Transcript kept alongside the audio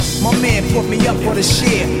man put me up for the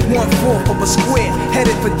share. 1/4 of a square,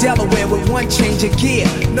 headed for Delaware with one change of gear.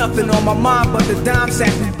 Nothing on my mind but the dime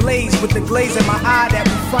sack we blaze, with the glaze in my eye that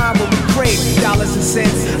we find when we crave dollars and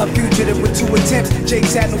cents. A fugitive with 2 attempts.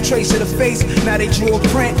 Jake's had no trace of the face. Now they drew a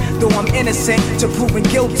print. Though I'm innocent to proving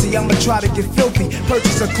guilty, I'ma try to get filthy.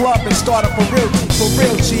 Purchase a club and start up a realty. For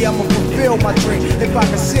real, G, I'ma fulfill my dream. If I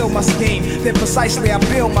conceal my scheme, then precisely I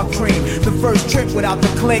build my cream. The first trip without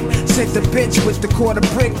the click, sent the bitch with the quarter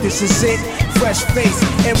brick. This is it. Fresh face,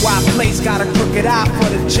 NY place, got a crooked eye for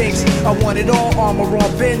the jakes. I want it all, armor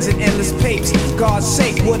on bins and endless papes. God's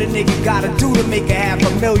sake, what a nigga gotta do to make a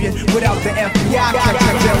 $500,000 without the FBI?